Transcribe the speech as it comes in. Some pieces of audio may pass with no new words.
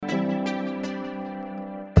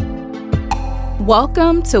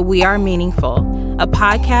Welcome to We Are Meaningful, a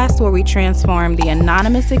podcast where we transform the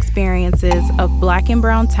anonymous experiences of Black and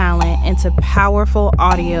Brown talent into powerful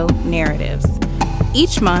audio narratives.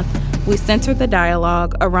 Each month, we center the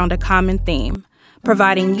dialogue around a common theme,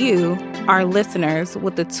 providing you, our listeners,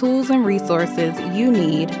 with the tools and resources you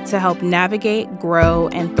need to help navigate, grow,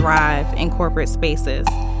 and thrive in corporate spaces.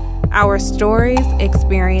 Our stories,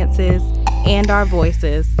 experiences, and our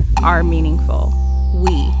voices are meaningful.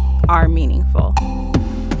 We are meaningful.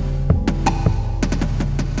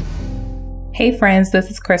 Hey friends,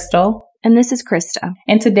 this is Crystal. And this is Krista.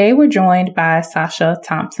 And today we're joined by Sasha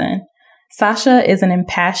Thompson. Sasha is an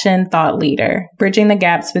impassioned thought leader, bridging the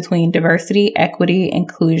gaps between diversity, equity,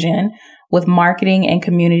 inclusion with marketing and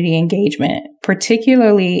community engagement,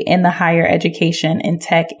 particularly in the higher education and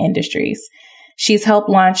tech industries. She's helped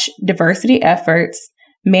launch diversity efforts,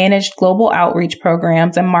 managed global outreach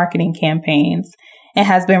programs and marketing campaigns, and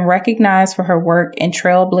has been recognized for her work in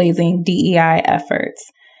trailblazing DEI efforts.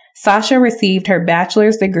 Sasha received her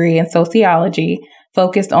bachelor's degree in sociology,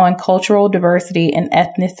 focused on cultural diversity and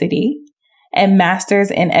ethnicity, and master's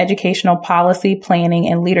in educational policy, planning,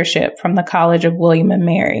 and leadership from the College of William &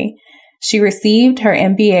 Mary. She received her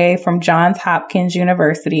MBA from Johns Hopkins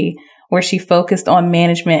University, where she focused on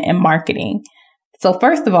management and marketing. So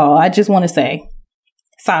first of all, I just want to say,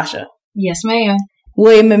 Sasha. Yes, ma'am.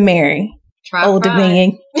 William & Mary. Old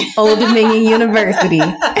Dominion University.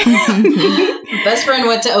 Best friend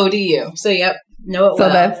went to ODU. So, yep. Know it well. So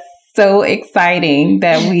that's so exciting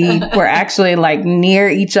that we were actually like near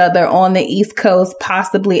each other on the East Coast,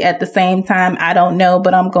 possibly at the same time. I don't know,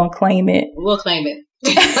 but I'm going to claim it. We'll claim it.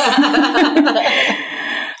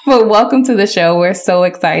 Well, welcome to the show. We're so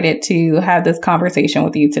excited to have this conversation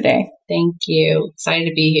with you today. Thank you. Excited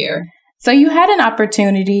to be here. So you had an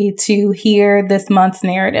opportunity to hear this month's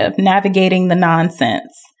narrative, Navigating the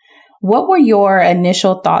Nonsense. What were your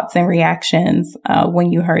initial thoughts and reactions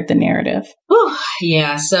when you heard the narrative?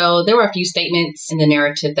 Yeah, so there were a few statements in the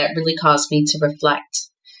narrative that really caused me to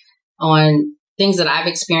reflect on things that I've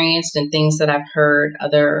experienced and things that I've heard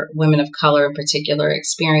other women of color in particular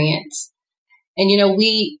experience. And, you know,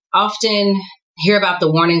 we often hear about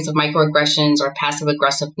the warnings of microaggressions or passive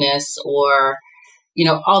aggressiveness or you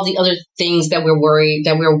know, all the other things that we're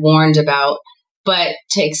warned about. But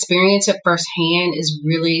to experience it firsthand is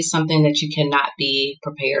really something that you cannot be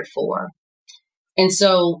prepared for. And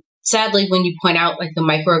so sadly, when you point out like the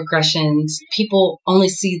microaggressions, people only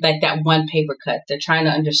see like that one paper cut. They're trying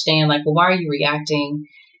to understand like, well, why are you reacting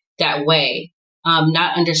that way?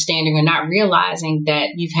 Not understanding or not realizing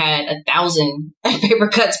that you've had 1,000 paper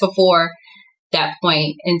cuts before that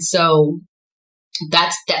point. And so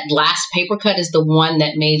that last paper cut is the one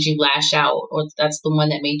that made you lash out, or that's the one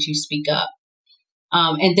that made you speak up.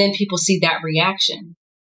 And then people see that reaction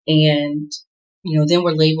and, you know, then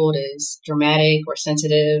we're labeled as dramatic or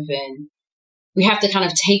sensitive, and we have to kind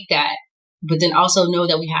of take that, but then also know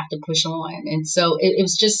that we have to push on. And so it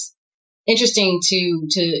was just interesting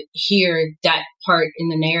to hear that part in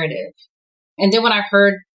the narrative. And then when I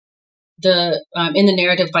heard in the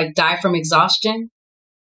narrative, like die from exhaustion,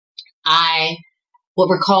 I would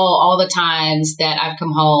recall all the times that I've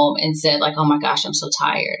come home and said like, oh my gosh, I'm so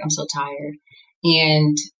tired. I'm so tired.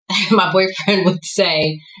 And my boyfriend would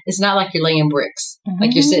say, it's not like you're laying bricks.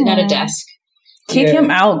 Like you're sitting at a desk. Kick him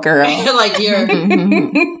out, girl. Like you're,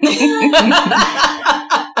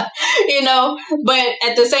 you know, but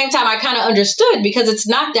at the same time, I kind of understood because it's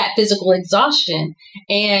not that physical exhaustion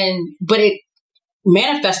but it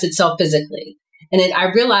manifests itself physically. And I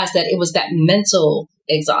realized that it was that mental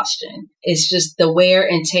exhaustion. It's just the wear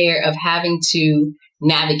and tear of having to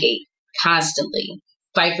navigate constantly,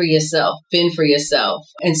 fight for yourself, fend for yourself.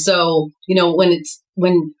 And so, you know, when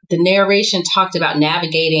the narration talked about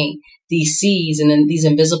navigating these seas and then these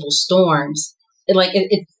invisible storms,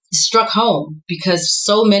 it struck home because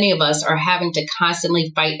so many of us are having to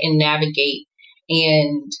constantly fight and navigate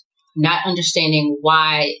and not understanding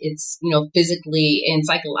why it's, you know, physically and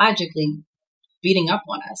psychologically beating up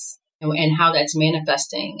on us and how that's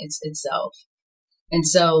manifesting itself. And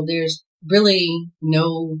so there's really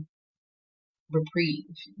no reprieve.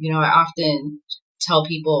 You know, I often tell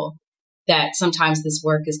people that sometimes this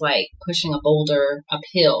work is like pushing a boulder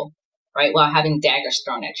uphill, right? While having daggers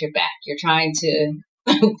thrown at your back. You're trying to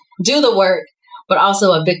do the work, but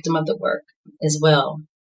also a victim of the work as well.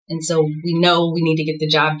 And so we know we need to get the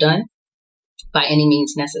job done by any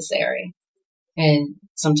means necessary. And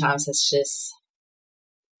sometimes it's just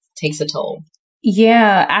takes a toll.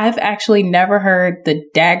 Yeah, I've actually never heard the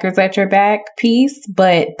daggers at your back piece,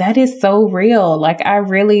 but that is so real. Like I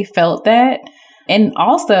really felt that. And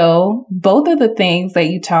also, both of the things that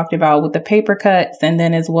you talked about with the paper cuts and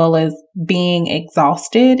then as well as being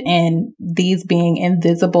exhausted and these being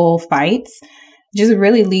invisible fights just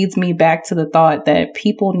really leads me back to the thought that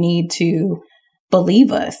people need to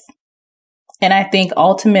believe us. And I think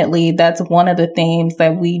ultimately that's one of the themes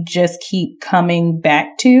that we just keep coming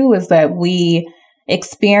back to, is that we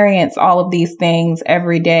experience all of these things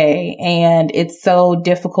every day and it's so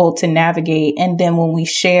difficult to navigate. And then when we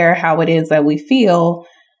share how it is that we feel,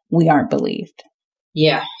 we aren't believed.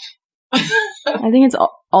 Yeah. I think it's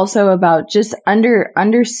also about just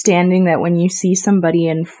understanding that when you see somebody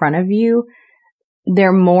in front of you,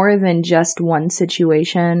 they're more than just one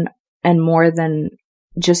situation and more than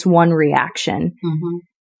just one reaction. Mm-hmm.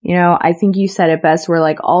 You know, I think you said it best, where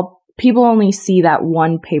like all people only see that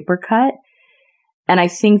one paper cut. And I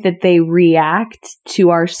think that they react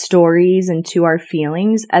to our stories and to our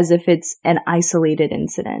feelings as if it's an isolated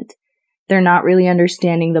incident. They're not really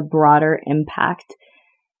understanding the broader impact.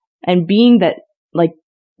 And being that, like,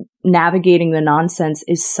 navigating the nonsense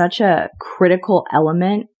is such a critical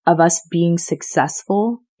element of us being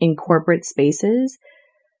successful in corporate spaces.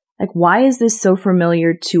 Like, why is this so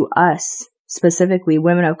familiar to us, specifically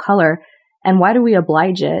women of color? And why do we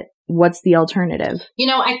oblige it? What's the alternative? You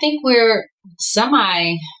know, I think we're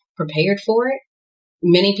semi-prepared for it.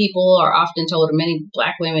 Many people are often told, or many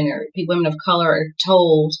Black women or women of color are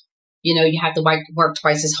told, you know, you have to work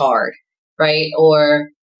twice as hard, right? Or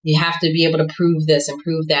you have to be able to prove this and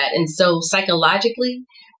prove that. And so psychologically,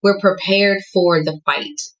 we're prepared for the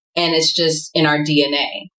fight. And it's just in our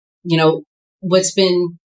DNA. You know, what's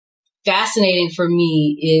been fascinating for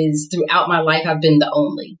me is throughout my life, I've been the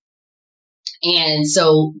only. And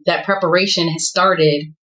so that preparation has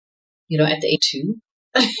started, you know, at the age 2,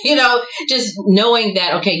 you know, just knowing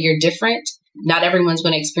that, okay, you're different. Not everyone's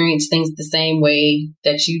going to experience things the same way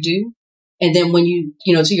that you do. And then when you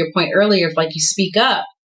know, to your point earlier, if like you speak up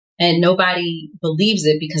and nobody believes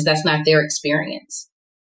it because that's not their experience.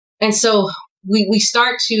 And so we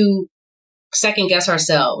start to second guess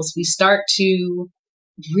ourselves. We start to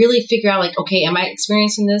really figure out like, okay, am I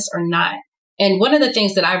experiencing this or not? And one of the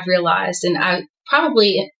things that I've realized, and I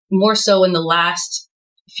probably more so in the last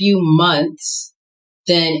few months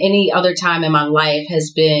than any other time in my life,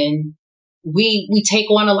 has been we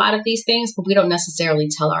take on a lot of these things, but we don't necessarily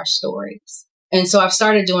tell our stories. And so I've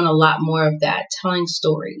started doing a lot more of that, telling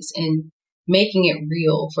stories and making it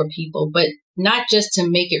real for people, but not just to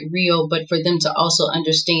make it real, but for them to also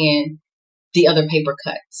understand the other paper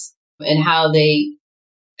cuts and how they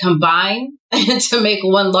combine to make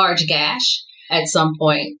one large gash at some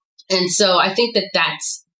point. And so I think that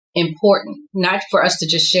that's important, not for us to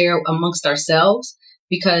just share amongst ourselves,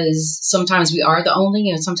 because sometimes we are the only,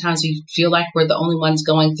 and sometimes we feel like we're the only ones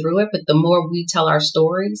going through it. But the more we tell our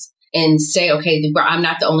stories and say, okay, I'm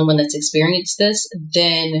not the only one that's experienced this,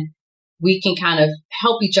 then we can kind of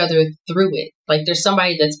help each other through it. Like there's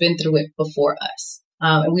somebody that's been through it before us,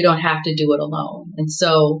 and we don't have to do it alone. And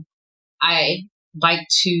so I like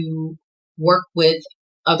to work with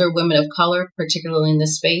other women of color, particularly in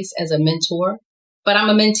this space, as a mentor, but I'm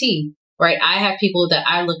a mentee, right? I have people that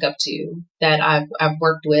I look up to that I've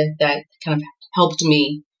worked with that kind of helped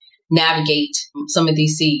me navigate some of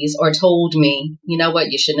these seas, or told me, you know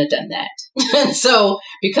what, you shouldn't have done that. And so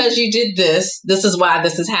because you did this, this is why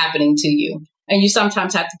this is happening to you. And you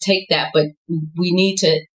sometimes have to take that, but we need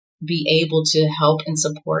to be able to help and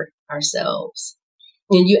support ourselves.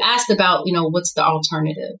 And you asked about, you know, what's the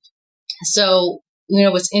alternative? So, you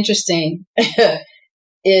know, what's interesting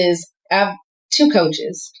is I have 2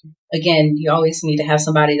 coaches. Again, you always need to have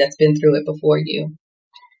somebody that's been through it before you.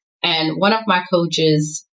 And one of my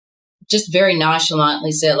coaches just very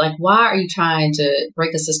nonchalantly said, like, why are you trying to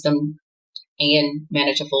break a system and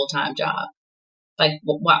manage a full-time job? Like,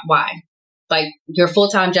 why? Like, your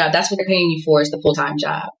full-time job, that's what they're paying you for, is the full-time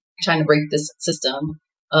job. You're trying to break this system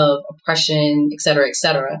of oppression, et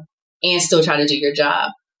cetera, and still try to do your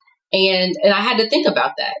job. And I had to think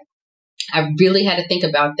about that. I really had to think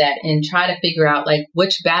about that and try to figure out like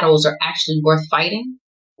which battles are actually worth fighting,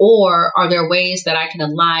 or are there ways that I can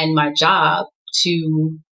align my job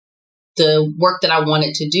to the work that I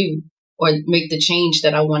wanted to do, or make the change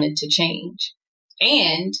that I wanted to change?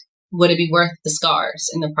 And would it be worth the scars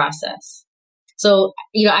in the process? So,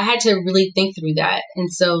 you know, I had to really think through that.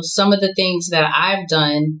 And so some of the things that I've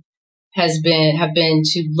done have been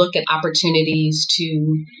to look at opportunities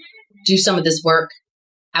to do some of this work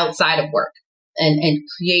outside of work and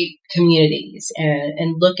create communities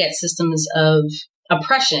and look at systems of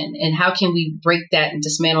oppression and how can we break that and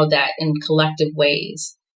dismantle that in collective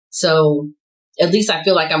ways. So at least I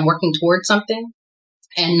feel like I'm working towards something.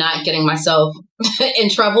 and not getting myself in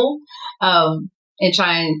trouble, and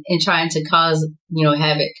trying to cause,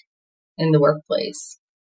 havoc in the workplace.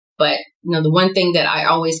 But, the one thing that I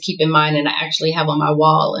always keep in mind, and I actually have on my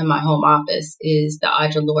wall in my home office, is the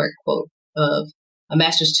Audre Lorde quote of, "A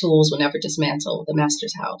master's tools will never dismantle the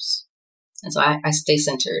master's house." And so I stay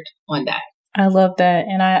centered on that. I love that.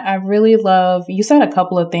 And I really love, you said a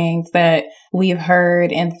couple of things that we've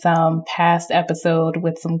heard in some past episode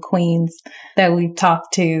with some queens that we've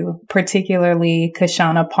talked to, particularly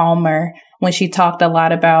Kashana Palmer, when she talked a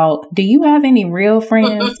lot about, do you have any real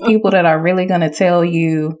friends, people that are really going to tell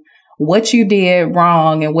you what you did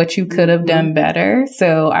wrong and what you could have done better?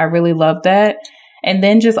 So I really love that. And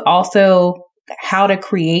then just also how to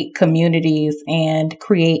create communities and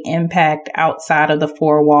create impact outside of the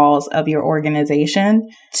four walls of your organization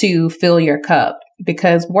to fill your cup,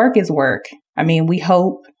 because work is work. I mean, we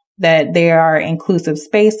hope that there are inclusive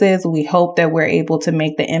spaces. We hope that we're able to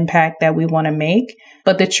make the impact that we want to make.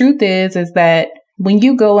 But the truth is that when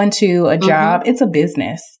you go into a job, it's a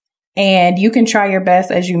business. And you can try your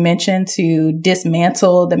best, as you mentioned, to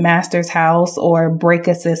dismantle the master's house or break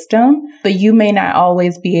a system, but you may not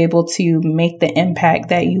always be able to make the impact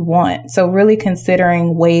that you want. So really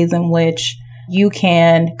considering ways in which you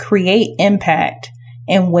can create impact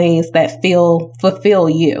in ways that fulfill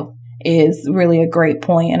you is really a great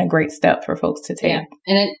point and a great step for folks to take. Yeah.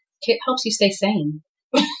 And it helps you stay sane.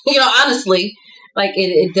 Honestly, like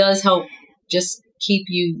it does help just keep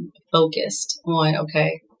you focused on,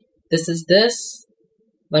 okay, this is this.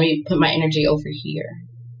 Let me put my energy over here,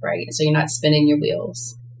 right? So you're not spinning your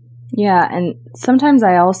wheels. Yeah, and sometimes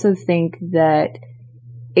I also think that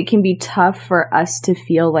it can be tough for us to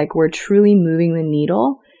feel like we're truly moving the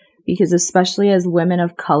needle, because especially as women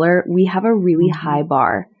of color, we have a really high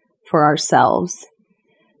bar for ourselves.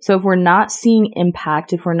 So if we're not seeing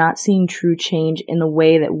impact, if we're not seeing true change in the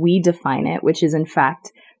way that we define it, which is in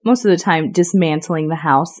fact most of the time dismantling the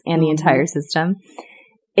house and the entire system,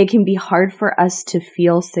 it can be hard for us to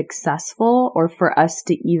feel successful or for us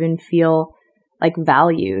to even feel like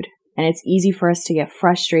valued. And it's easy for us to get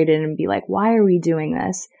frustrated and be like, why are we doing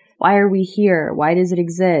this? Why are we here? Why does it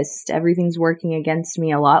exist? Everything's working against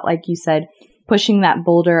me. A lot, like you said, pushing that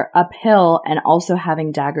boulder uphill and also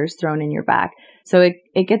having daggers thrown in your back. So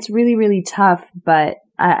it gets really, really tough. But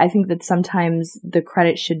I think that sometimes the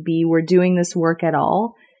credit should be we're doing this work at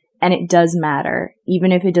all. And it does matter,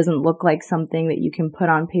 even if it doesn't look like something that you can put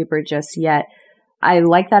on paper just yet. I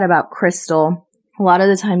like that about Crystal. A lot of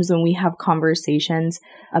the times when we have conversations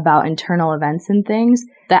about internal events and things,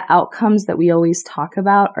 the outcomes that we always talk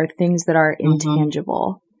about are things that are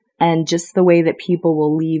intangible and just the way that people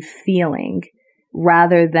will leave feeling,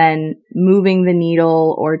 rather than moving the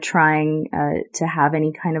needle or trying to have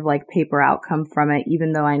any kind of like paper outcome from it,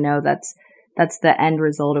 even though I know that's the end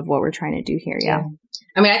result of what we're trying to do here. Yeah.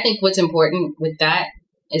 I mean, I think what's important with that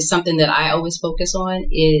is something that I always focus on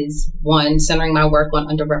is, one, centering my work on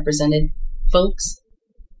underrepresented folks,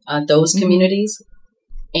 those communities,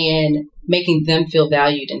 and making them feel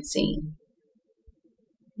valued and seen.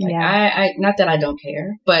 Like, I not that I don't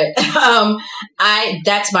care, but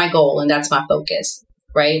that's my goal and that's my focus,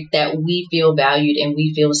 right? That we feel valued and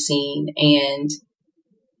we feel seen, and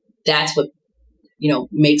that's what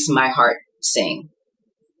makes my heart sing.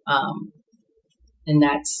 And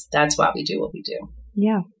that's why we do what we do.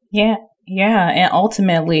 Yeah. Yeah. Yeah. And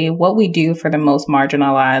ultimately, what we do for the most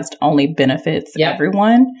marginalized only benefits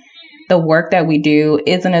everyone. The work that we do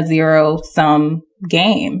isn't a zero-sum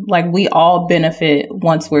game. Like, we all benefit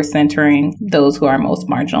once we're centering those who are most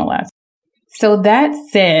marginalized. So that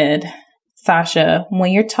said, Sasha,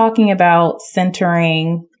 when you're talking about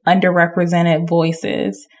centering underrepresented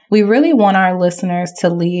voices, we really want our listeners to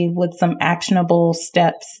leave with some actionable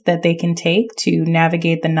steps that they can take to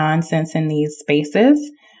navigate the nonsense in these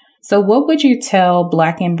spaces. So what would you tell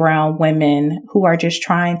Black and Brown women who are just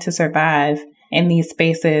trying to survive in these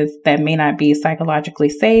spaces that may not be psychologically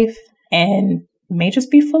safe and may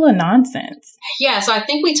just be full of nonsense? Yeah, so I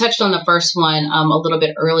think we touched on the first one a little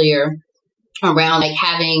bit earlier around like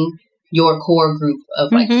having your core group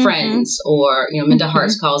of like friends, or, Minda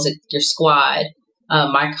Harts calls it your squad.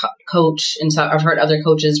 My coach, and so I've heard other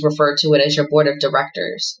coaches refer to it as your board of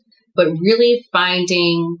directors, but really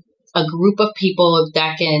finding a group of people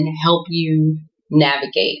that can help you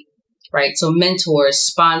navigate, right? So mentors,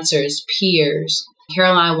 sponsors, peers.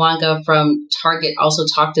 Caroline Wanga from Target also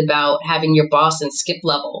talked about having your boss and skip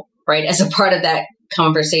level, right, as a part of that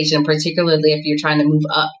conversation, particularly if you're trying to move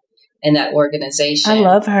up in that organization. I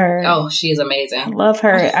love her. Oh, she is amazing. I love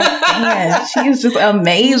her. She is just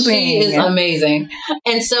amazing. She is amazing.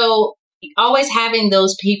 And so always having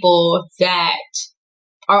those people that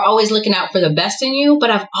are always looking out for the best in you. But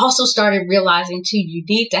I've also started realizing too, you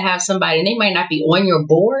need to have somebody, and they might not be on your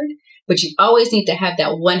board, but you always need to have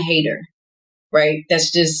that one hater, right?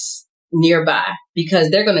 That's just nearby, because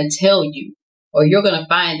they're going to tell you, or you're going to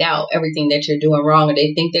find out everything that you're doing wrong, or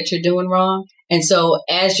they think that you're doing wrong. And so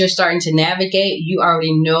as you're starting to navigate, you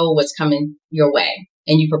already know what's coming your way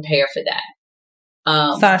and you prepare for that.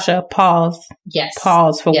 Sasha, pause. Yes.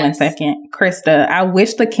 Pause for 1 second. Krista, I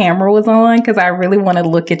wish the camera was on because I really want to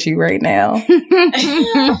look at you right now.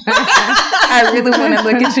 I really want to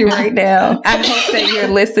look at you right now. I hope that you're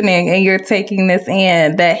listening and you're taking this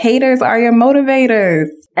in, that haters are your motivators.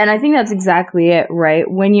 And I think that's exactly it, right?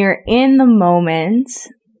 When you're in the moment,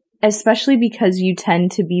 especially because you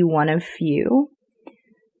tend to be one of few,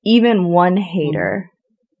 even one hater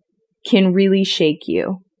can really shake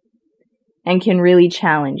you and can really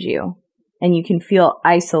challenge you. And you can feel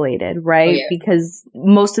isolated, right? Oh, yeah. Because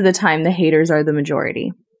most of the time the haters are the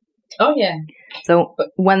majority. Oh, yeah. So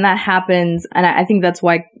when that happens, and I think that's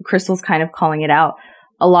why Crystal's kind of calling it out,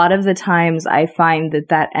 a lot of the times I find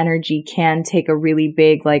that energy can take a really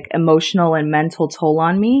big, like, emotional and mental toll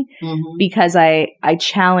on me, because I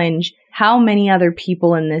challenge how many other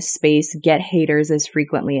people in this space get haters as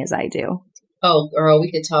frequently as I do. Oh, girl,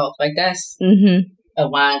 we could talk. Like, that's a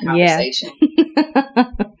wine conversation.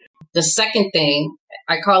 Yeah. The second thing,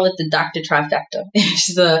 I call it the Dr. Trifecta.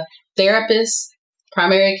 It's the therapist,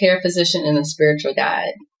 primary care physician, and a spiritual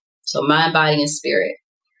guide. So mind, body, and spirit.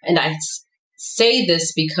 And I say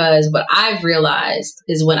this because what I've realized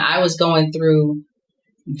is when I was going through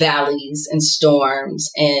valleys and storms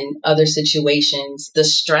and other situations, the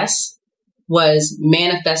stress was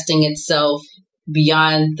manifesting itself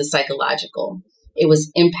beyond the psychological. It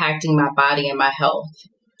was impacting my body and my health.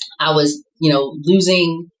 I was,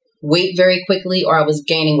 losing weight very quickly, or I was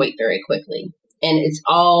gaining weight very quickly. And it's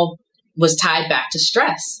all was tied back to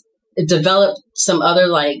stress. It developed some other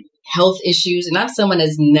health issues. And I'm someone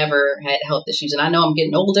that's never had health issues. And I know I'm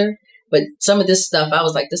getting older, but some of this stuff, I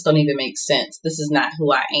was like, this don't even make sense. This is not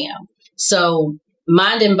who I am. So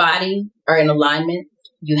mind and body are in alignment.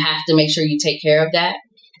 You have to make sure you take care of that.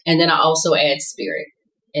 And then I also add spirit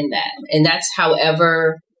in that. And that's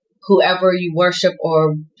whoever you worship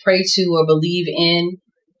or pray to or believe in,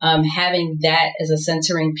 having that as a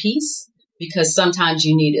centering piece, because sometimes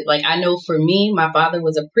you need it. Like, I know for me, my father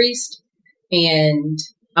was a priest, and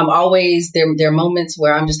I'm always, there are moments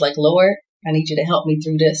where I'm just like, Lord, I need you to help me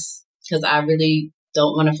through this, because I really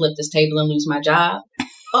don't want to flip this table and lose my job.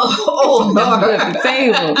 Oh, Lord. Flip the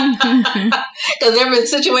table. Because there have been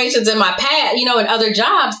situations in my past, in other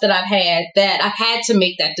jobs that I've had, that I've had to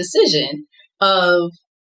make that decision of,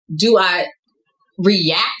 do I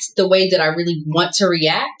react the way that I really want to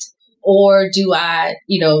react? Or do I,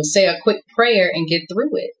 say a quick prayer and get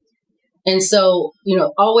through it? And so,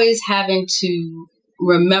 always having to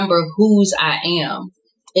remember whose I am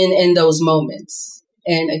in those moments.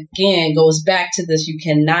 And again, goes back to this, you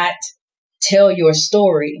cannot tell your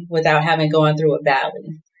story without having gone through a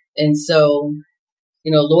valley. And so,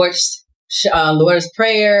 Lord's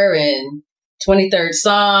Prayer and 23rd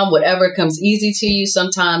Psalm, whatever comes easy to you.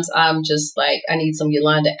 Sometimes I'm just like, I need some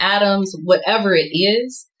Yolanda Adams, whatever it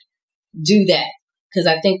is, do that. Because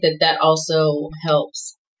I think that also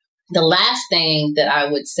helps. The last thing that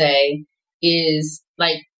I would say is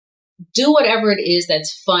do whatever it is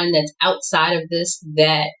that's fun, that's outside of this,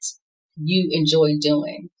 that you enjoy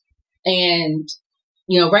doing. And,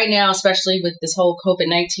 right now, especially with this whole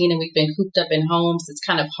COVID-19 and we've been cooped up in homes, it's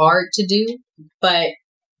kind of hard to do, but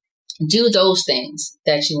do those things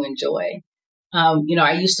that you enjoy.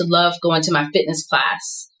 I used to love going to my fitness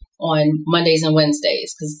class on Mondays and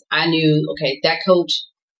Wednesdays, because I knew, okay, that coach,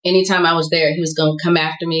 anytime I was there, he was going to come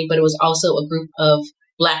after me. But it was also a group of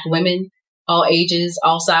Black women, all ages,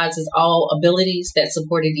 all sizes, all abilities, that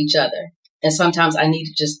supported each other. And sometimes I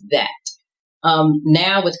needed just that.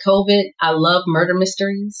 Now with COVID, I love murder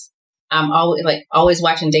mysteries. I'm always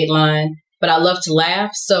watching Dateline, but I love to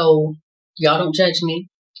laugh. So y'all don't judge me.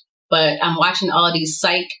 But I'm watching all of these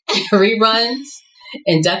Psych reruns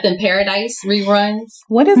and Death in Paradise reruns.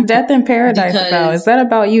 What is Death in Paradise about? Is that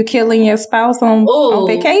about you killing your spouse on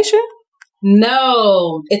vacation?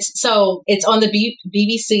 No, it's on the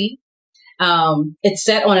BBC. It's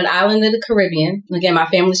set on an island in the Caribbean. Again, my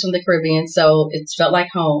family's from the Caribbean, so it's felt like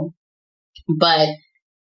home. But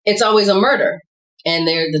it's always a murder, and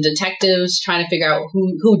they're the detectives trying to figure out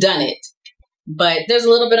who done it. But there's a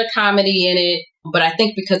little bit of comedy in it. But I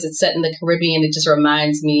think because it's set in the Caribbean, it just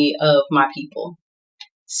reminds me of my people.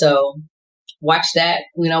 So watch that,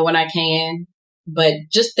 when I can. But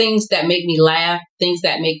just things that make me laugh, things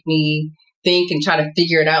that make me think and try to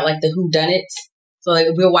figure it out, like the whodunits. So like,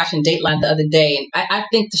 we were watching Dateline the other day, and I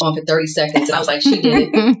think the show on for 30 seconds. And I was like, she did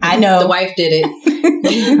it. I know. The wife did it.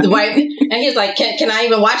 The wife, and he's like, can I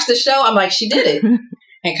even watch the show? I'm like, she did it.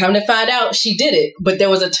 And come to find out, she did it. But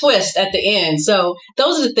there was a twist at the end. So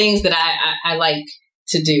those are the things that I like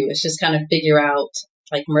to do. It's just kind of figure out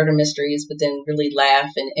like murder mysteries, but then really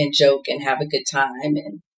laugh and joke and have a good time,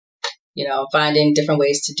 and finding different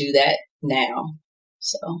ways to do that now.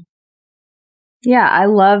 So. Yeah, I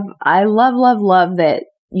love that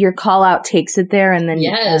your call out takes it there, and then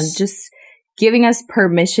just giving us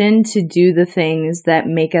permission to do the things that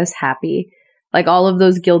make us happy. Like all of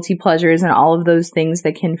those guilty pleasures and all of those things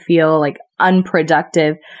that can feel like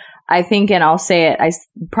unproductive. I think, and I'll say it, I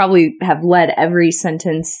probably have led every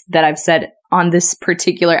sentence that I've said on this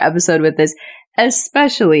particular episode with this,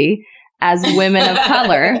 especially as women of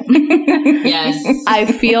color. Yes. I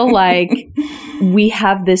feel like we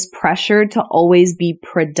have this pressure to always be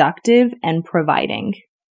productive and providing.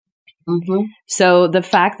 Mm-hmm. So the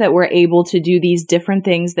fact that we're able to do these different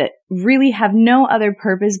things that really have no other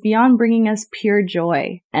purpose beyond bringing us pure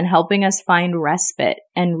joy and helping us find respite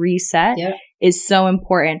and reset is so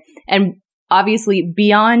important. And obviously,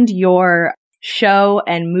 beyond your show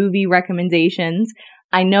and movie recommendations,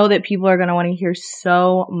 I know that people are going to want to hear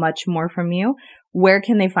so much more from you. Where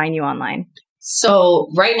can they find you online? So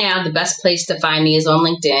right now, the best place to find me is on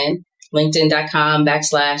LinkedIn,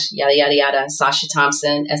 linkedin.com/yada, yada, yada, Sasha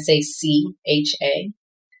Thompson, SACHA,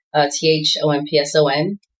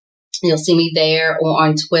 THOMPSON. You'll see me there, or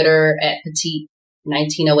on Twitter at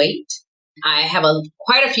Petite1908. I have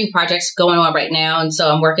quite a few projects going on right now, and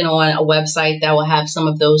so I'm working on a website that will have some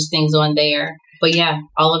of those things on there. But yeah,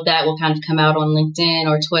 all of that will kind of come out on LinkedIn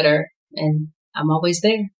or Twitter, and I'm always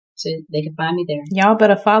there, so they can find me there. Y'all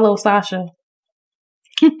better follow Sasha.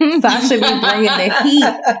 Sasha be bringing the heat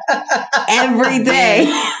every day.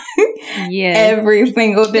 Yeah, every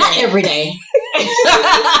single day. Not every day.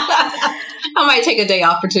 I might take a day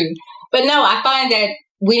off or two. But no, I find that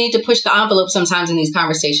we need to push the envelope sometimes in these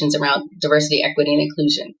conversations around diversity, equity, and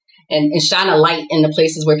inclusion, and shine a light in the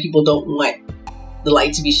places where people don't want the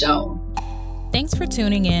light to be shown. Thanks for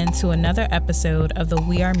tuning in to another episode of the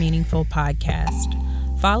We Are Meaningful podcast.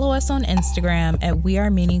 Follow us on Instagram at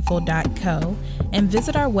wearemeaningful.co and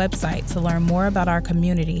visit our website to learn more about our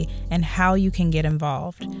community and how you can get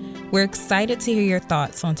involved. We're excited to hear your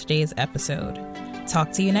thoughts on today's episode.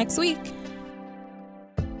 Talk to you next week.